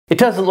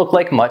doesn't look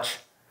like much,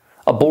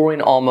 a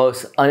boring,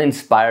 almost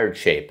uninspired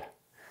shape.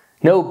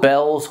 No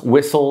bells,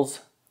 whistles,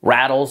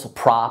 rattles,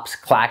 props,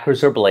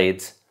 clackers, or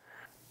blades.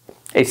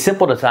 A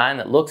simple design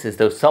that looks as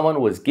though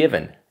someone was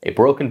given a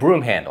broken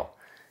broom handle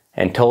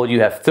and told you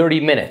have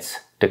 30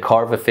 minutes to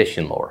carve a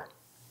fishing lure.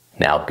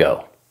 Now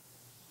go.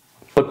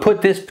 But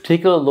put this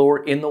particular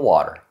lure in the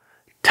water,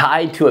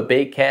 tied to a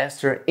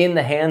baitcaster in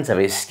the hands of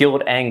a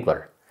skilled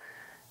angler,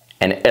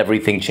 and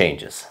everything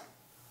changes.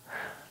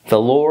 The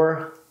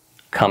lure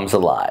comes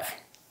alive.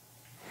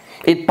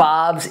 It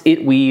bobs,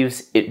 it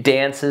weaves, it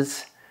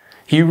dances.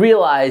 You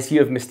realize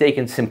you have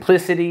mistaken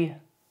simplicity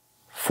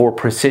for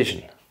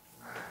precision.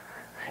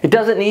 It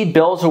doesn't need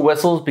bells or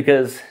whistles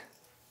because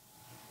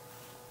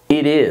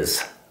it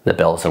is the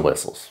bells and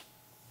whistles.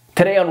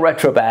 Today on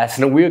Retro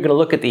Bassin, we're going to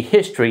look at the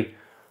history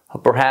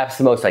of perhaps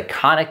the most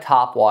iconic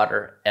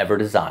topwater ever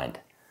designed,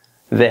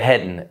 the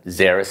Heddon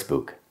Zara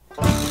Spook.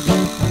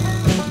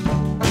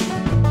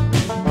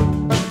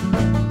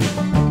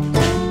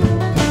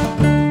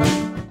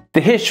 The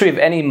history of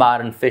any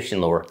modern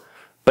fishing lure,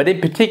 but in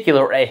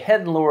particular a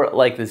Heddon lure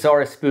like the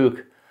Zara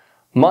Spook,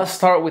 must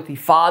start with the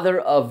father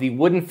of the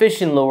wooden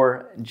fishing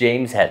lure,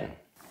 James Heddon.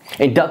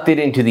 Inducted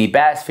into the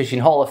Bass Fishing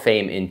Hall of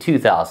Fame in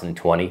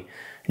 2020,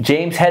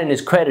 James Heddon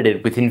is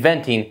credited with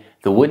inventing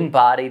the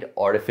wooden-bodied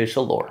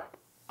artificial lure.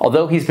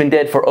 Although he's been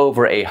dead for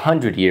over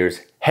 100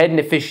 years, Heddon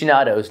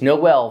aficionados know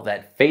well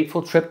that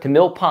fateful trip to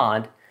Mill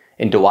Pond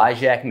in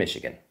Dowagiac,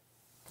 Michigan.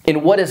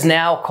 In what is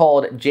now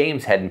called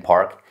James Heddon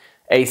Park,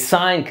 a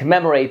sign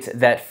commemorates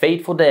that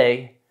fateful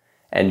day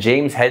and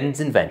James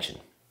Heddon's invention.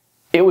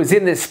 It was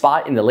in this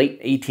spot in the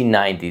late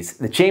 1890s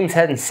that James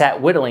Heddon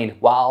sat whittling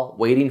while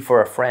waiting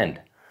for a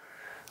friend.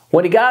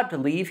 When he got up to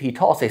leave, he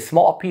tossed a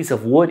small piece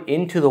of wood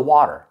into the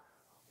water,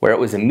 where it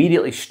was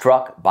immediately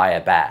struck by a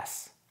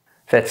bass.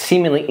 That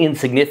seemingly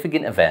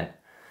insignificant event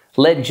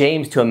led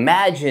James to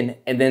imagine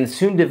and then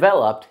soon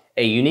developed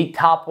a unique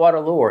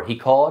topwater lure he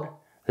called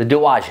the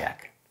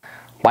Dowagiac.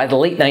 By the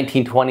late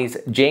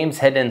 1920s, James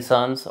Heddon &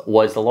 Sons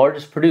was the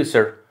largest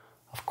producer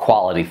of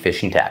quality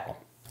fishing tackle.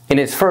 In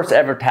his first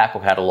ever tackle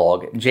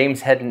catalog,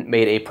 James Heddon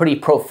made a pretty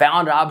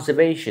profound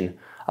observation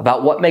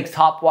about what makes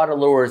topwater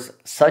lures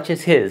such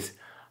as his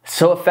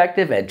so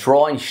effective at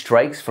drawing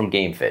strikes from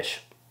game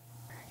fish.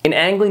 In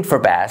angling for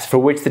bass, for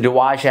which the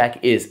Dowagiac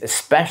is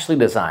especially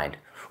designed,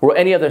 or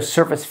any other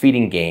surface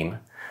feeding game,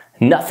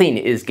 nothing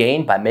is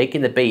gained by making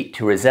the bait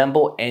to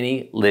resemble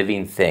any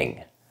living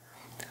thing.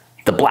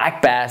 The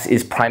black bass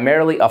is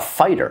primarily a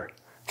fighter,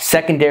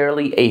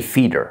 secondarily a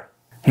feeder.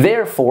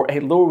 Therefore,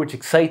 a lure which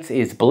excites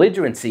his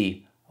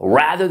belligerency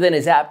rather than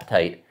his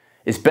appetite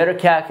is better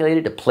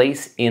calculated to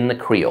place in the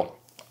creel.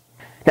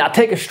 Now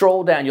take a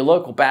stroll down your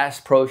local Bass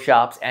Pro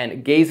Shops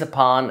and gaze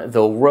upon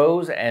the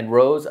rows and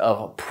rows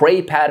of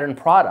prey pattern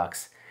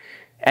products,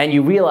 and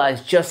you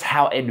realize just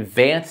how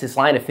advanced this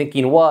line of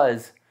thinking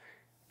was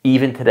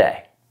even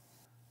today.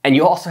 And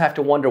you also have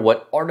to wonder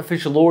what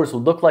artificial lures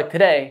would look like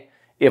today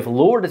if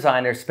lure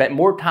designers spent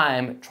more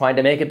time trying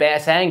to make a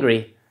bass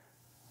angry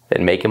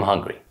than make him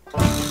hungry.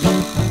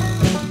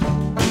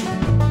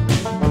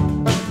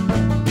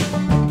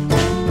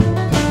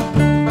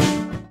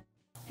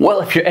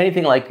 Well, if you're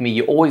anything like me,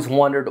 you always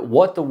wondered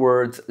what the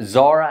words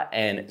Zara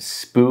and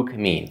Spook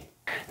mean.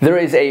 There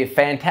is a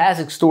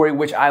fantastic story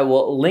which I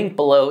will link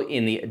below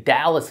in the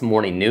Dallas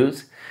Morning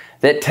News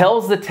that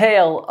tells the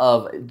tale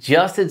of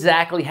just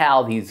exactly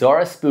how the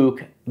Zara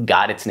Spook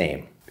got its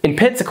name. In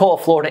Pensacola,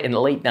 Florida in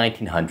the late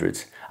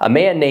 1900s, a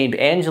man named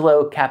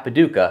Angelo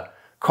Cappaduca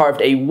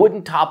carved a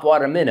wooden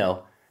topwater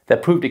minnow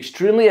that proved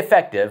extremely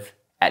effective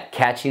at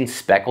catching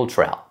speckled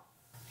trout.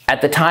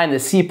 At the time, the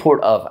seaport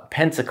of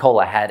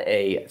Pensacola had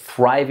a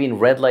thriving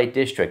red light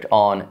district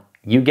on,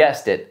 you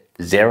guessed it,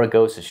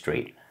 Zaragoza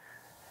Street.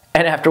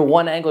 And after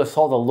one angler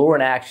saw the lure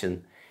in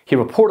action, he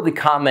reportedly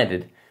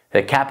commented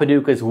that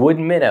Cappaduca's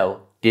wooden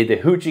minnow did the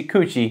hoochie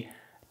coochie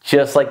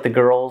just like the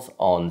girls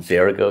on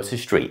Zaragoza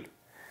Street.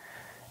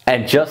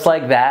 And just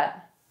like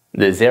that,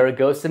 the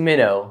Zaragoza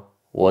minnow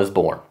was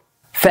born.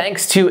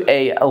 Thanks to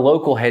a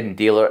local Heddon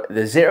dealer,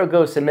 the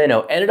Zaragoza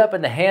minnow ended up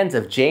in the hands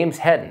of James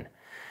Heddon.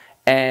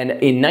 And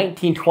in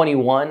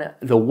 1921,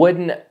 the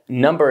wooden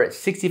number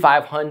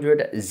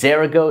 6500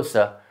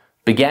 Zaragoza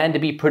began to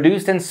be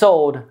produced and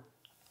sold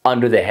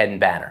under the Heddon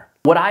banner.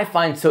 What I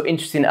find so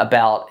interesting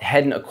about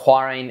Heddon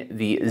acquiring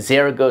the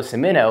Zaragoza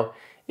minnow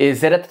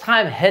is that at the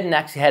time, Heddon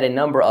actually had a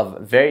number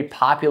of very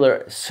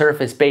popular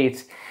surface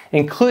baits,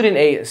 including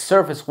a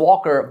surface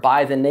walker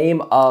by the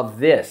name of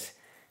this,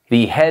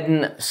 the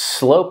Heddon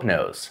Slope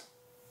Nose.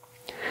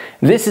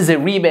 This is a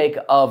remake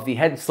of the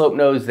Heddon Slope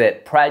Nose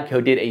that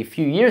Pradco did a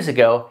few years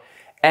ago,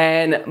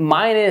 and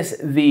minus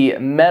the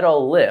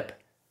metal lip,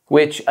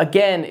 which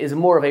again is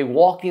more of a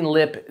walking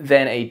lip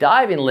than a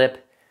diving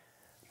lip.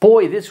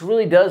 Boy, this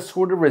really does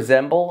sort of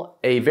resemble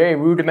a very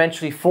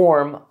rudimentary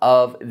form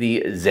of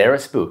the Zara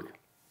Spook.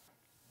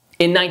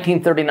 In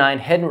 1939,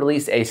 Heddon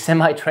released a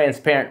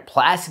semi-transparent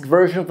plastic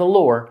version of the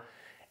lure,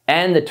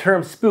 and the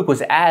term spook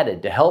was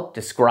added to help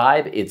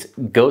describe its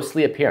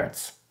ghostly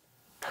appearance.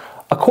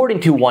 According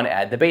to one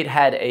ad, the bait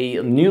had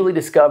a newly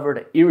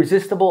discovered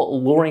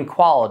irresistible luring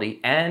quality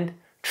and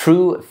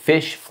true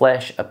fish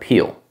flesh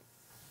appeal.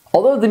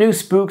 Although the new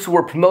spooks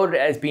were promoted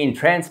as being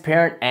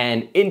transparent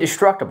and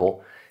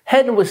indestructible,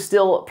 Heddon was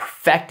still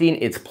perfecting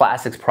its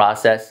plastics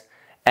process,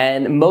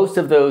 and most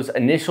of those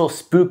initial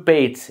spook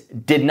baits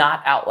did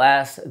not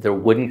outlast their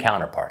wooden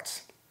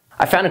counterparts.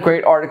 I found a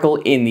great article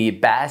in the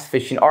Bass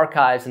Fishing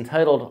Archives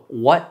entitled,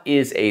 "What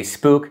is a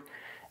Spook?"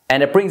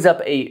 and it brings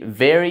up a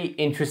very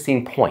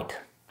interesting point.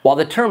 While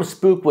the term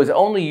spook was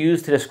only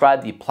used to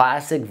describe the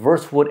plastic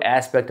versus wood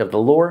aspect of the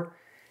lure,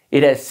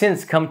 it has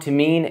since come to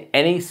mean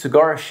any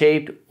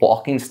cigar-shaped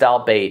walking style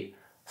bait,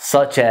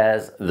 such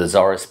as the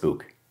Zara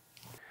Spook.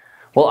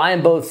 Well, I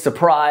am both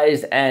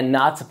surprised and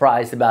not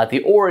surprised about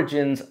the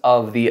origins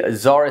of the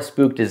Zara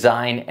Spook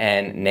design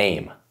and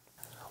name.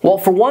 Well,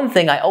 for one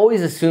thing, I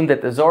always assumed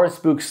that the Zara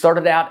Spook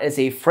started out as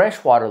a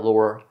freshwater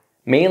lure,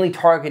 mainly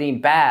targeting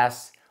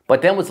bass,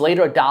 but then was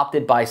later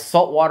adopted by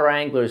saltwater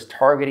anglers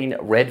targeting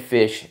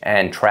redfish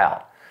and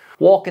trout.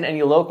 Walk in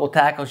any local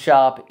tackle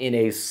shop in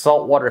a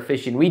saltwater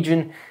fishing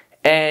region,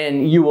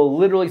 and you will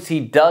literally see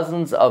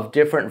dozens of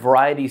different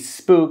variety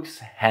spooks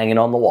hanging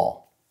on the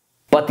wall.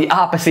 But the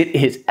opposite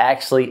is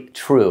actually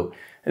true.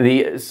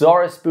 The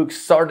Zara Spook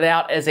started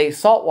out as a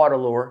saltwater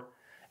lure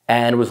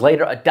and was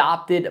later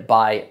adopted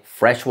by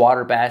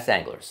freshwater bass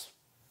anglers.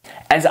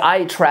 As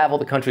I travel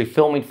the country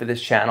filming for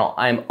this channel,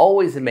 I am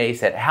always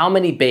amazed at how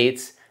many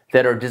baits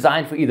that are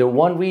designed for either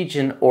one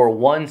region or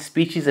one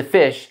species of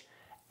fish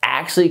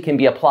actually can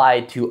be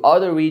applied to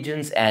other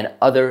regions and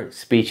other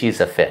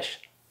species of fish.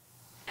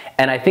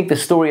 And I think the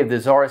story of the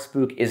Zara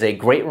Spook is a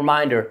great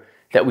reminder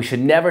that we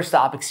should never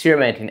stop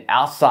experimenting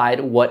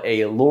outside what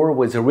a lure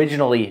was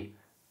originally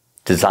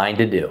designed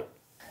to do.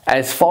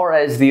 As far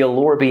as the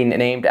lure being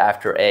named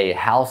after a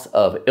house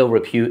of ill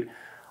repute,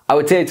 I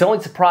would say it's only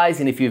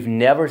surprising if you've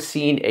never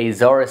seen a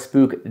Zara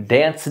Spook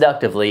dance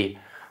seductively,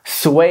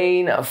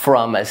 swaying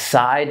from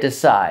side to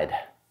side.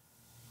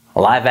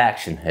 Live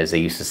action, as they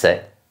used to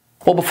say.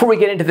 Well, before we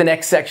get into the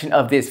next section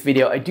of this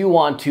video, I do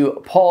want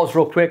to pause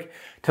real quick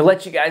to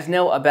let you guys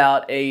know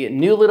about a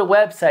new little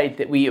website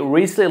that we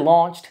recently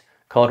launched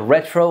called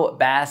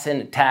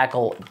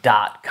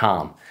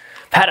retrobassintackle.com.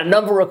 I've had a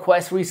number of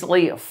requests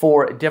recently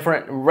for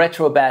different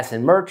Retro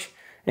Bassin merch,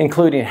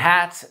 including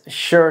hats,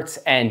 shirts,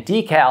 and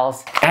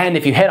decals. And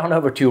if you head on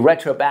over to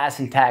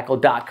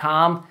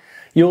retrobassintackle.com,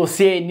 you'll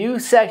see a new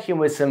section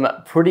with some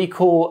pretty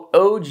cool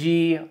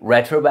OG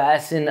Retro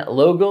Bassin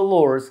logo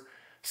lures,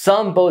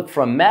 some both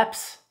from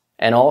MEPS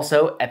and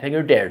also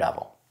Epinger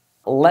Daredevil.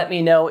 Let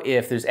me know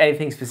if there's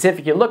anything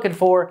specific you're looking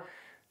for,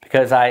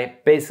 because I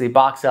basically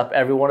box up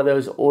every one of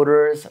those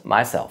orders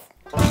myself.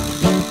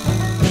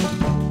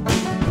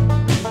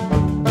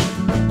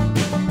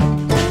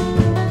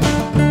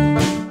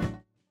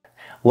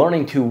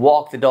 Learning to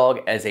walk the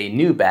dog as a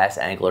new bass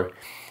angler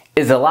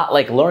is a lot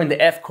like learning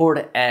the F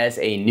chord as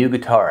a new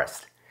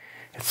guitarist.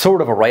 It's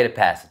sort of a rite of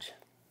passage.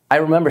 I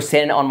remember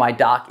standing on my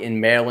dock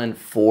in Maryland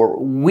for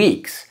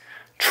weeks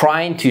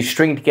trying to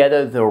string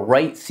together the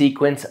right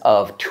sequence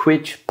of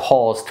twitch,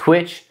 pause,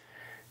 twitch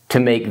to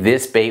make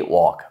this bait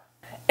walk.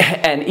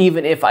 And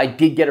even if I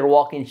did get her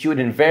walking, she would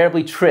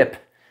invariably trip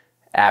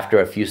after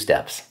a few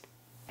steps.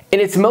 In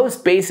its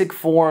most basic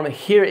form,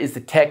 here is the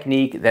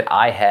technique that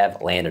I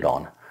have landed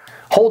on.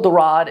 Hold the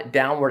rod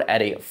downward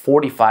at a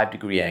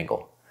 45-degree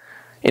angle.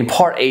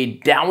 Impart a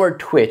downward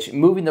twitch,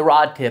 moving the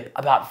rod tip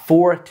about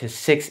 4 to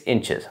 6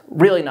 inches,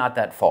 really not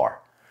that far.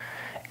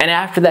 And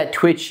after that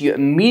twitch, you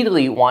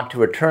immediately want to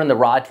return the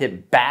rod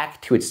tip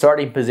back to its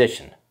starting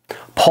position.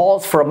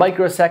 Pause for a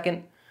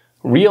microsecond,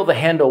 reel the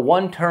handle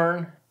one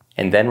turn,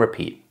 and then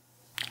repeat.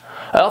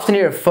 I often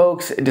hear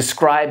folks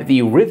describe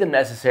the rhythm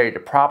necessary to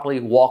properly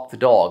walk the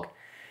dog,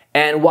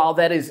 and while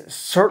that is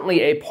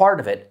certainly a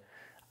part of it,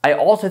 I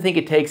also think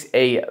it takes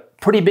a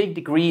pretty big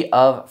degree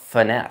of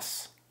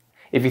finesse.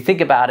 If you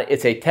think about it,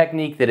 it's a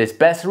technique that is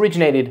best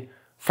originated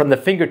from the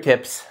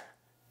fingertips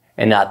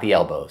and not the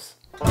elbows.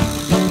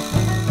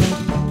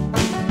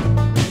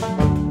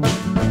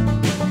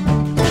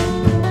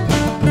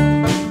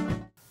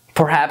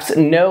 Perhaps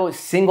no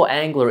single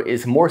angler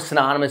is more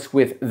synonymous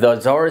with the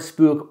Zara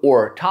Spook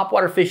or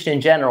topwater fishing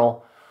in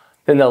general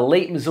than the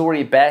late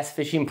Missouri bass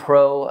fishing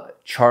pro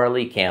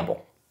Charlie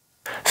Campbell.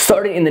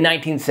 Starting in the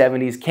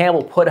 1970s,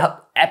 Campbell put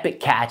up epic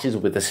catches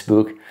with the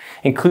spook,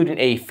 including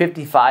a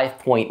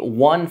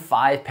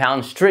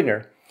 55.15-pound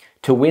stringer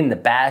to win the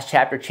Bass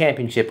Chapter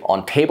Championship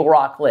on Table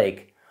Rock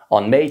Lake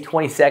on May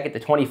 22nd to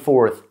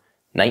 24th,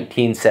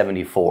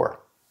 1974.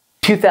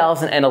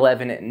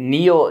 2011,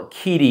 Neil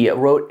Keaty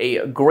wrote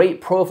a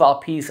great profile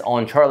piece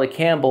on Charlie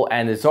Campbell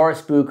and the Zara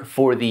Spook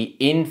for the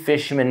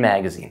In-Fisherman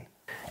magazine.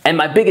 And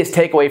my biggest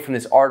takeaway from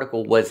this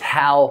article was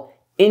how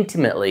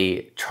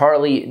intimately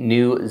Charlie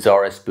knew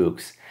Zara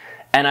Spooks.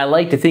 And I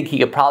like to think he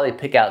could probably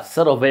pick out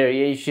subtle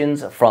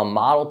variations from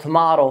model to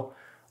model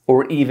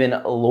or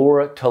even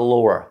lure to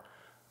lure,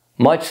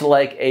 much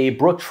like a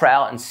brook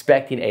trout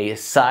inspecting a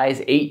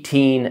size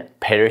 18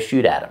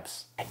 parachute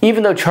Adams.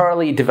 Even though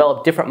Charlie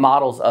developed different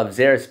models of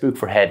Zara Spook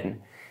for Heddon,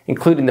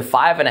 including the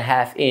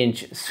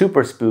 5.5-inch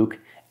Super Spook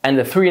and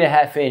the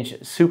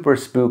 3.5-inch Super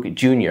Spook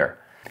Junior.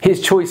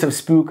 His choice of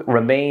spook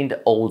remained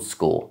old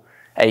school,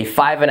 a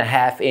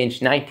 5.5-inch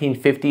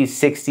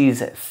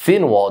 1950s-60s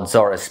thin-walled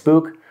Zara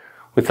Spook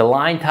with the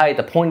line tie at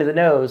the point of the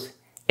nose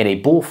in a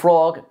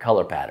bullfrog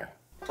color pattern.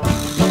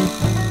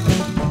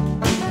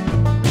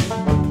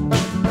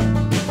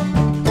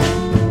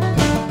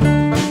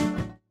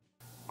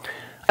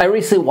 I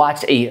recently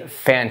watched a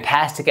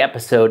fantastic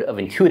episode of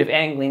Intuitive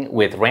Angling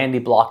with Randy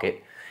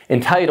Blockett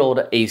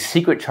entitled A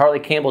Secret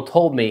Charlie Campbell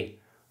Told Me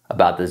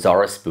About the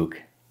Zara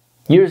Spook.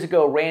 Years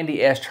ago,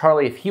 Randy asked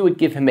Charlie if he would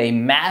give him a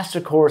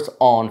master course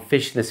on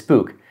fishing the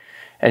spook,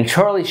 and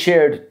Charlie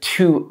shared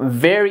two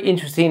very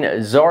interesting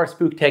Zara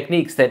Spook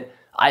techniques that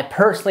I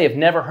personally have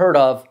never heard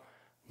of,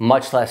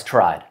 much less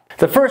tried.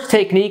 The first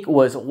technique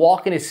was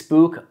walking a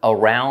spook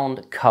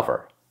around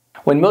cover.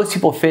 When most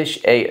people fish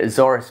a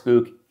Zara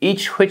Spook,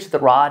 each twitch of the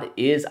rod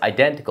is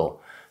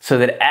identical, so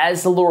that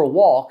as the lure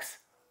walks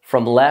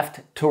from left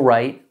to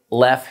right,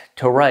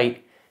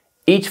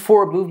 each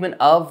forward movement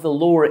of the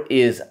lure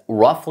is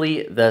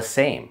roughly the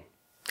same.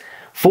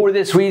 For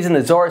this reason,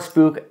 the Zara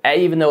Spook,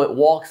 even though it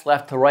walks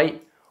left to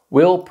right,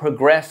 will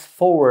progress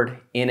forward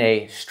in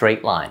a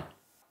straight line.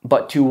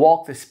 But to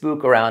walk the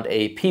spook around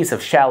a piece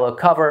of shallow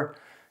cover,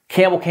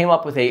 Campbell came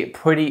up with a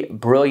pretty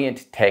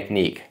brilliant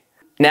technique.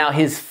 Now,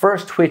 his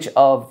first twitch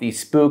of the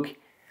spook,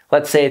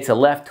 let's say it's a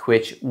left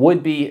twitch,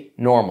 would be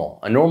normal.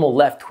 A normal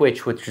left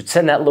twitch, which would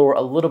send that lure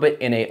a little bit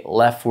in a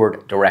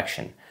leftward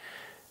direction.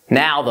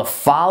 Now, the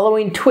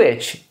following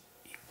twitch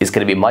is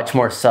going to be much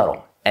more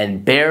subtle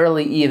and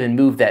barely even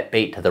move that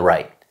bait to the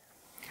right.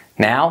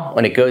 Now,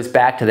 when it goes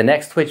back to the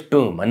next twitch,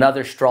 boom,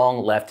 another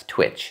strong left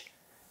twitch,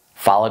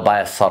 followed by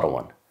a subtle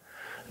one.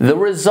 The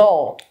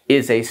result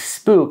is a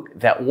spook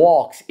that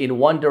walks in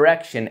one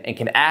direction and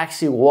can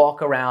actually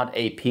walk around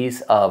a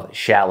piece of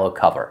shallow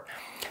cover.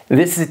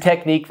 This is a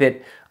technique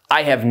that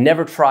I have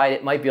never tried.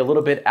 It might be a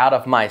little bit out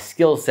of my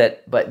skill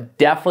set, but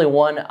definitely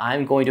one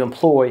I'm going to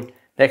employ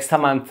next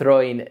time I'm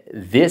throwing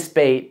this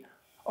bait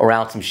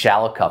around some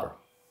shallow cover.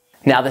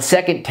 Now, the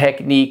second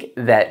technique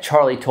that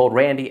Charlie told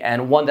Randy,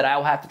 and one that I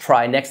will have to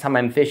try next time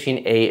I'm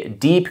fishing a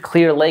deep,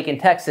 clear lake in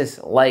Texas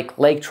like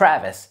Lake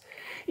Travis,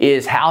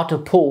 is how to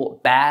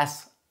pull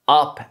bass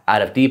up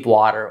out of deep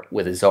water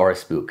with a Zara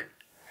Spook.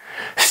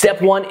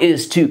 Step one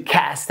is to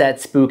cast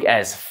that spook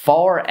as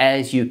far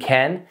as you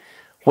can.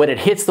 When it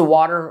hits the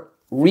water,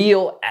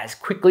 reel as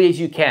quickly as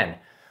you can.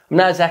 I'm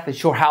not exactly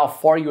sure how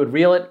far you would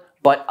reel it,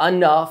 but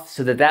enough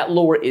so that that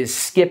lure is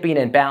skipping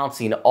and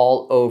bouncing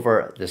all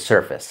over the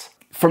surface.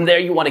 From there,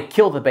 you want to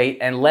kill the bait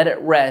and let it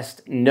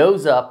rest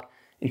nose up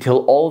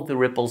until all of the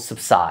ripples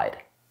subside.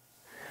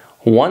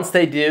 Once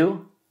they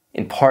do,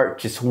 impart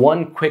just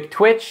one quick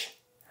twitch,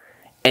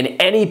 and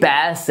any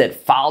bass that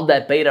followed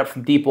that bait up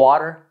from deep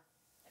water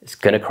is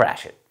going to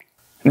crash it.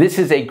 This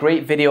is a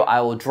great video I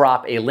will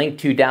drop a link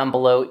to down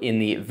below in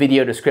the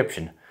video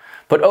description.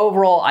 But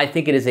overall, I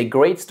think it is a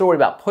great story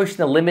about pushing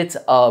the limits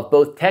of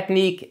both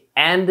technique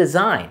and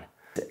design.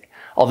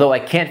 Although I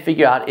can't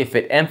figure out if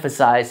it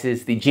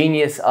emphasizes the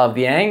genius of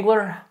the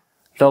angler,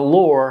 the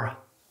lure,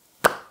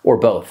 or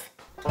both.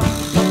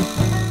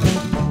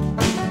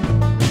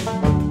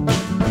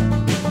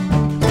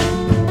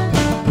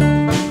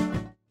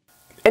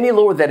 Any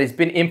lure that has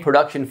been in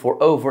production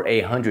for over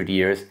 100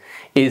 years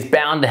is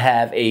bound to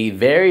have a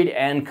varied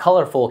and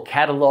colorful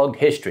cataloged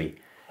history,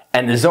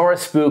 and the Zara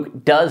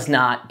Spook does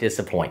not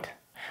disappoint.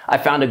 I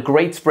found a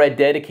great spread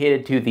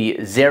dedicated to the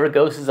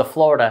Zaragosas of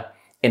Florida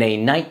in a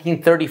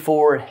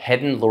 1934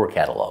 Heddon lure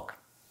catalog.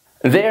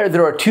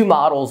 There are two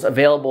models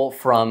available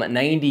from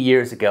 90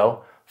 years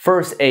ago.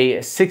 First,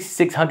 a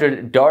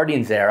 6600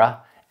 Darting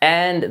Zara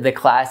and the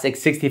classic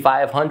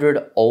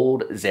 6500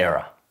 Old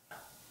Zara.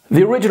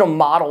 The original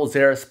model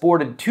Zara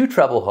sported two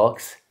treble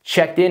hooks,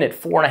 checked in at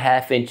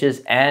 4.5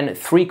 inches and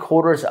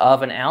 3/4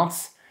 of an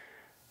ounce,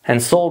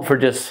 and sold for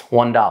just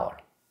 $1.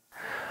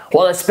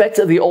 While the specs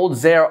of the old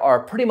Zara are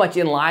pretty much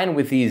in line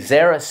with the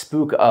Zara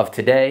Spook of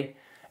today,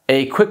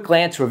 a quick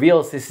glance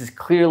reveals this is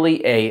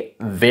clearly a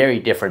very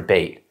different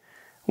bait,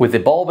 with a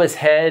bulbous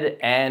head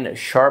and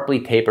sharply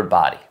tapered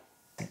body.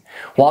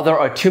 While there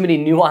are too many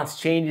nuanced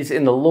changes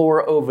in the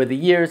lure over the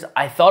years,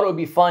 I thought it would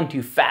be fun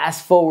to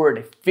fast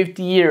forward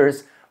 50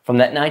 years from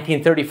that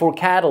 1934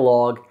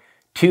 catalog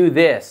to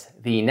this,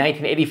 the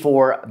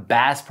 1984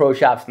 Bass Pro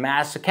Shops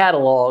Master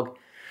Catalog,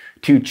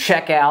 to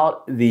check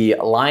out the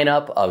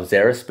lineup of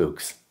Zara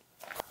Spooks.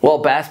 Well,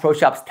 Bass Pro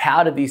Shops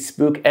touted the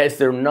spook as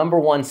their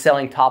 #1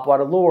 selling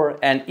topwater lure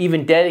and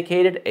even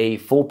dedicated a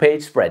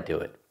full-page spread to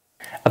it.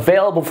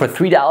 Available for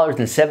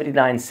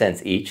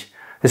 $3.79 each,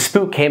 the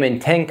spook came in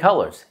 10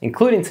 colors,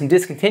 including some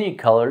discontinued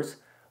colors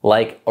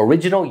like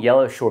Original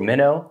Yellow Shore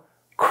Minnow,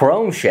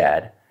 Chrome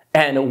Shad,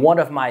 and one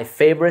of my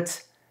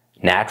favorites,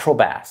 Natural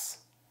Bass.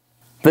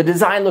 The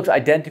design looks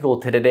identical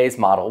to today's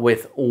model,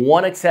 with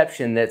one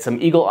exception that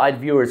some eagle-eyed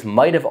viewers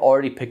might have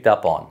already picked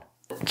up on.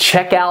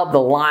 Check out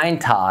the line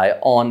tie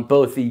on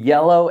both the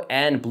yellow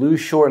and blue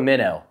shore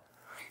minnow.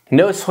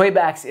 No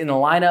swaybacks in the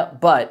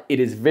lineup, but it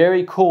is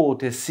very cool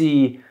to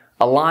see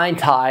a line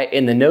tie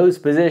in the nose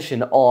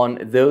position on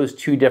those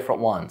two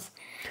different ones.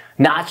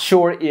 Not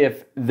sure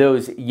if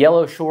those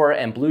yellow shore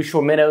and blue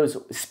shore minnows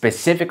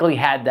specifically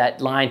had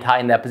that line tie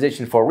in that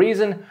position for a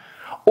reason,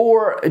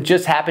 or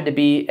just happened to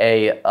be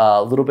a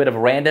little bit of a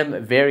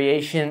random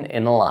variation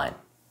in the line.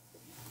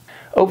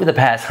 Over the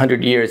past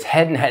 100 years,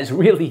 Heddon has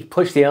really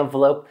pushed the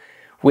envelope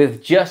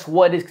with just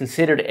what is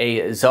considered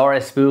a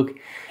Zara Spook,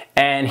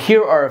 and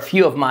here are a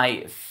few of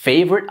my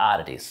favorite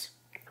oddities.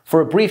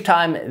 For a brief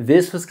time,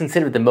 this was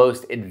considered the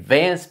most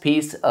advanced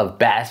piece of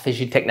bass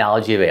fishing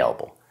technology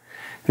available.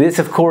 This,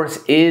 of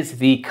course, is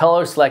the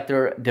color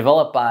selector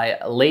developed by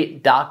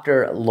late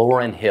Dr.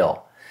 Lauren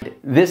Hill.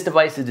 This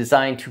device is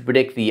designed to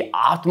predict the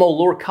optimal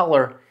lure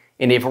color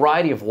in a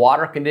variety of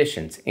water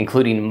conditions,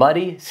 including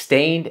muddy,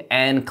 stained,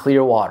 and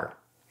clear water.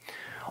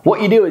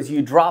 What you do is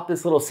you drop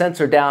this little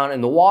sensor down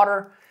in the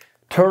water,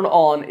 turn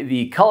on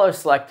the color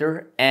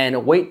selector,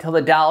 and wait till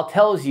the dial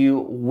tells you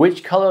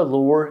which color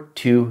lure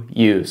to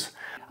use.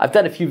 I've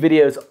done a few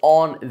videos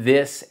on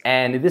this,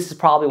 and this is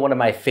probably one of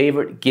my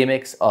favorite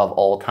gimmicks of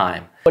all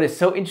time. What is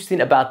so interesting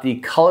about the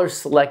color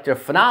selector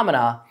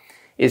phenomena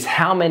is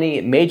how many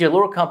major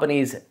lure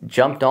companies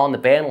jumped on the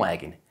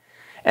bandwagon.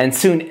 And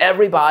soon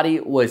everybody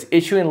was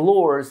issuing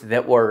lures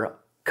that were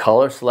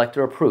color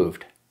selector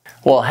approved.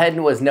 Well,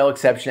 Heddon was no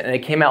exception, and they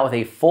came out with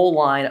a full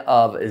line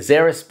of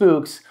Zara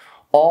Spooks,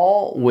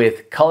 all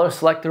with color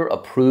selector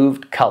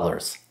approved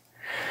colors.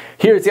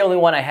 Here's the only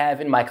one I have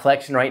in my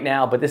collection right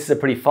now, but this is a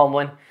pretty fun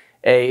one.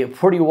 A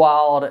pretty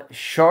wild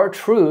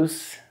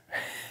chartreuse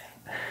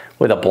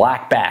with a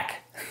black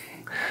back.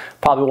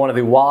 Probably one of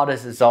the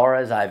wildest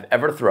Zaras I've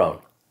ever thrown.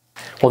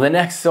 Well, the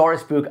next Zara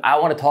Spook I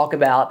want to talk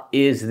about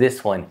is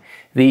this one,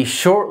 the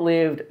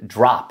short-lived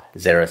drop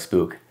Zara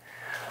Spook.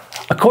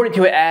 According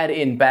to an ad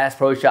in Bass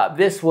Pro Shop,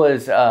 this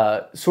was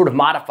sort of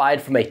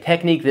modified from a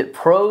technique that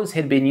pros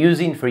had been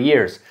using for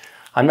years.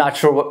 I'm not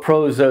sure what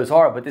pros those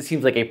are, but this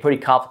seems like a pretty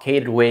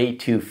complicated way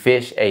to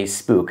fish a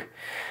spook.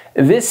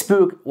 This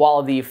spook,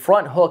 while the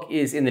front hook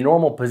is in the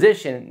normal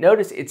position,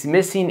 notice it's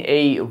missing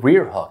a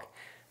rear hook.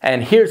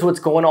 And here's what's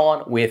going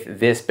on with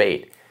this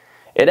bait.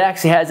 It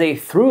actually has a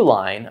through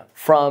line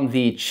from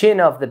the chin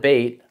of the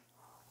bait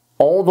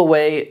all the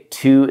way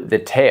to the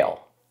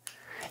tail.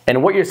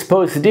 And what you're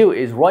supposed to do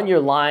is run your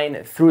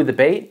line through the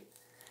bait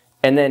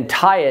and then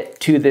tie it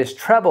to this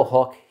treble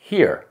hook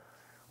here,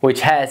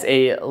 which has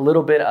a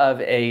little bit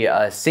of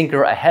a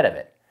sinker ahead of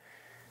it.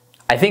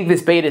 I think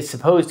this bait is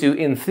supposed to,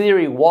 in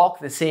theory, walk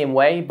the same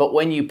way, but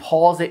when you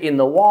pause it in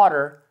the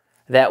water,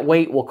 that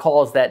weight will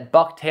cause that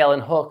bucktail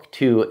and hook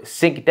to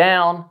sink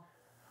down,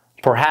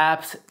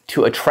 perhaps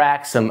to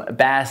attract some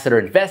bass that are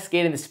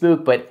investigating the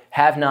spook but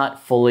have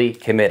not fully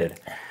committed.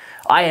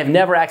 I have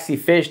never actually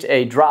fished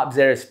a drop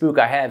Zara Spook.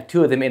 I have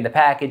two of them in the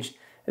package.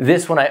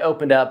 This one I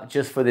opened up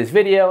just for this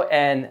video,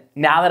 and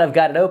now that I've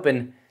got it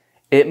open,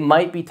 it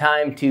might be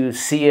time to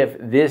see if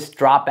this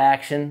drop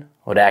action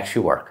would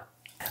actually work.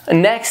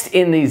 Next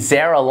in the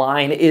Zara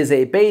line is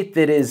a bait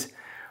that is,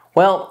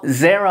 well,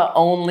 Zara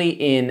only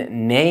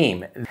in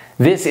name.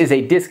 This is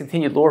a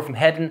discontinued lure from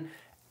Heddon,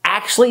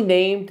 actually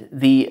named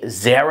the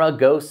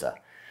Zaragoza.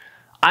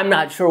 I'm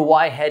not sure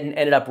why Heddon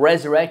ended up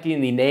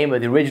resurrecting the name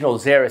of the original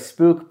Zara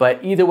Spook,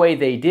 but either way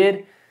they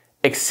did,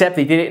 except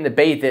they did it in the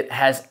bait that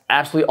has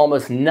absolutely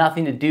almost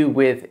nothing to do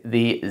with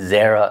the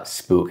Zara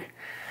Spook.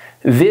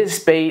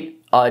 This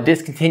bait,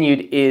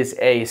 discontinued, is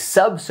a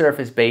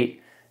subsurface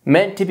bait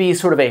meant to be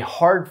sort of a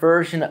hard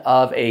version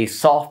of a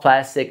soft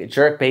plastic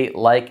jerkbait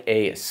like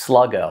a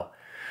sluggo.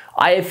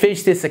 I have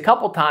fished this a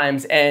couple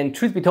times, and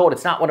truth be told,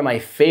 it's not one of my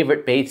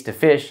favorite baits to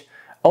fish,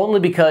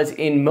 only because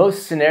in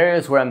most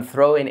scenarios where I'm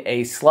throwing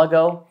a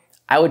sluggo,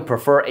 I would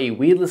prefer a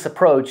weedless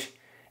approach.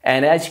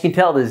 And as you can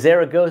tell, the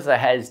Zaragoza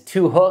has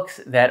two hooks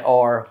that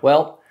are,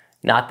 well,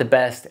 not the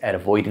best at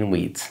avoiding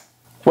weeds.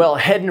 Well,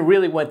 Heddon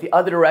really went the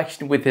other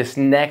direction with this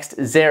next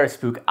Zara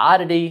Spook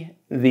oddity,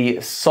 the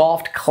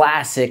soft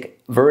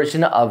classic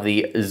version of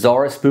the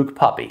Zara Spook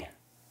puppy.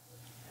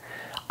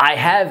 I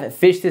have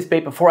fished this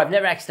bait before. I've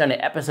never actually done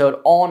an episode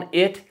on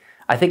it.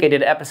 I think I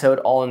did an episode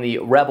on the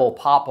Rebel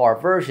Poplar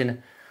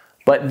version,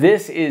 but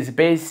this is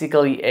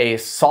basically a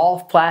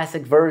soft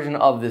plastic version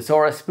of the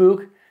Zara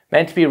Spook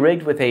meant to be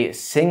rigged with a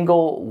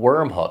single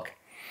worm hook.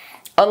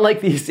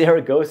 Unlike the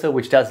Zaragoza,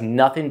 which does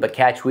nothing but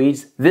catch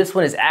weeds, this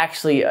one is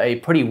actually a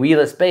pretty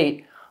weedless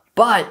bait,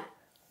 but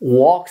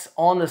walks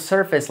on the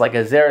surface like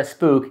a Zara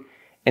Spook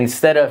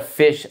instead of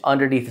fish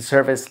underneath the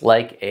surface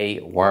like a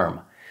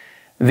worm.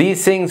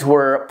 These things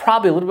were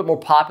probably a little bit more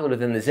popular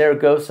than the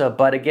Zaragoza,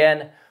 but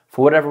again,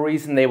 for whatever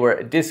reason, they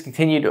were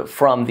discontinued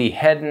from the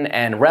Heddon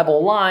and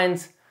Rebel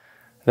lines,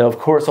 though of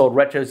course old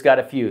Retro's got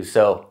a few,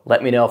 so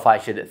let me know if I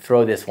should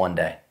throw this one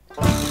day.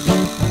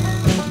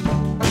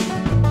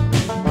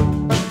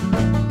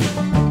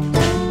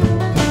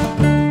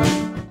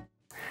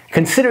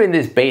 Considering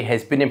this bait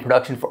has been in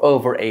production for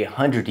over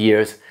 100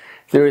 years,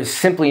 there is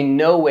simply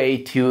no way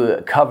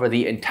to cover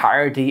the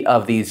entirety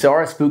of the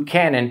Zara Spook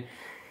canon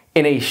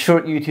in a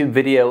short YouTube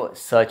video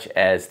such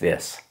as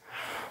this.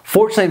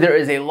 Fortunately, there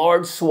is a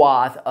large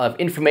swath of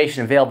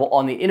information available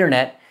on the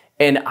internet,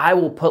 and I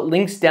will put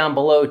links down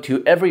below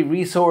to every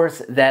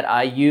resource that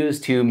I use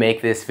to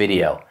make this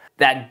video.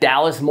 That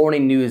Dallas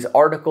Morning News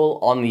article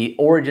on the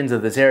origins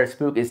of the Zara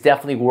Spook is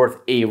definitely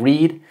worth a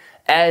read,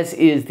 as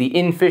is the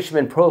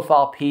In-Fisherman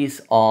profile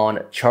piece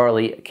on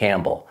Charlie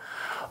Campbell.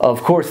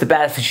 Of course, the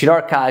Bass Fishing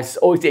Archives is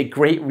always a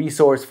great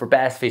resource for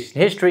bass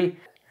fishing history.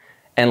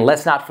 And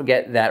let's not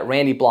forget that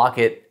Randy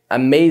Blockett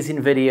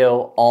amazing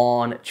video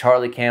on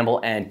Charlie Campbell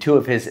and 2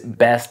 of his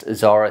best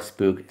Zara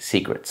Spook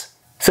secrets.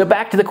 So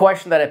back to the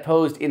question that I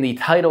posed in the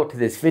title to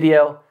this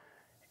video.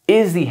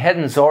 Is the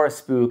Heddon Zara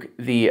Spook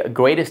the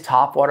greatest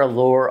topwater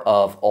lure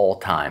of all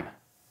time?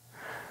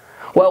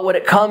 Well, when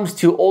it comes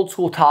to old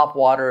school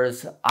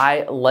topwaters,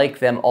 I like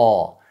them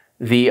all.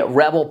 The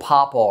Rebel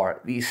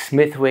Poplar, the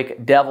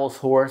Smithwick Devil's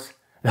Horse,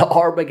 the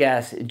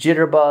Arbogast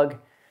Jitterbug,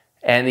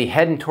 and the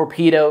Heddon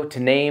Torpedo, to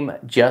name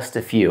just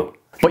a few.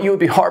 But you would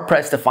be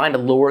hard-pressed to find a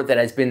lure that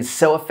has been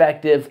so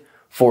effective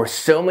for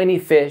so many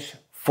fish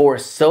for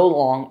so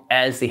long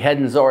as the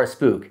Heddon Zara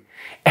Spook.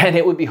 And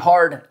it would be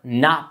hard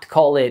not to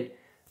call it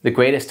the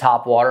greatest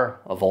topwater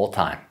of all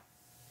time.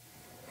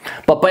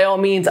 But by all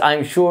means,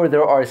 I'm sure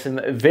there are some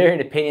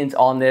varying opinions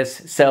on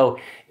this. So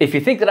if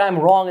you think that I'm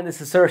wrong in this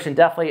assertion,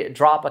 definitely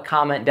drop a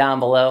comment down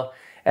below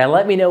and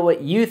let me know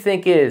what you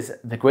think is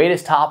the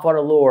greatest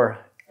topwater lure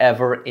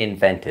ever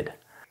invented.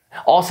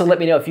 Also, let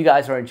me know if you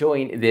guys are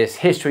enjoying this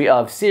History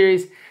of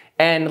series,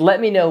 and let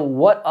me know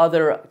what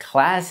other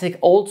classic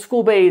old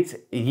school baits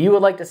you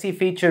would like to see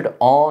featured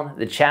on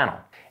the channel.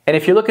 And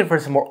if you're looking for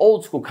some more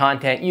old school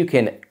content, you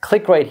can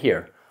click right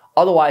here.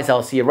 Otherwise,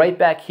 I'll see you right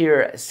back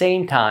here,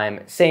 same time,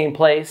 same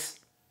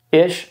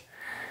place-ish.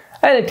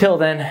 And until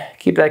then,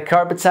 keep that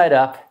carpet side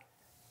up,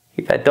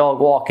 keep that dog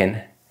walking,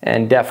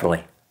 and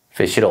definitely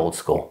fish it old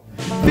school.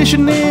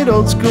 Fishing it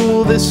old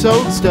school, this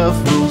old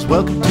stuff rules.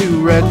 Welcome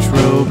to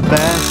Retro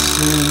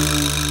Bassin.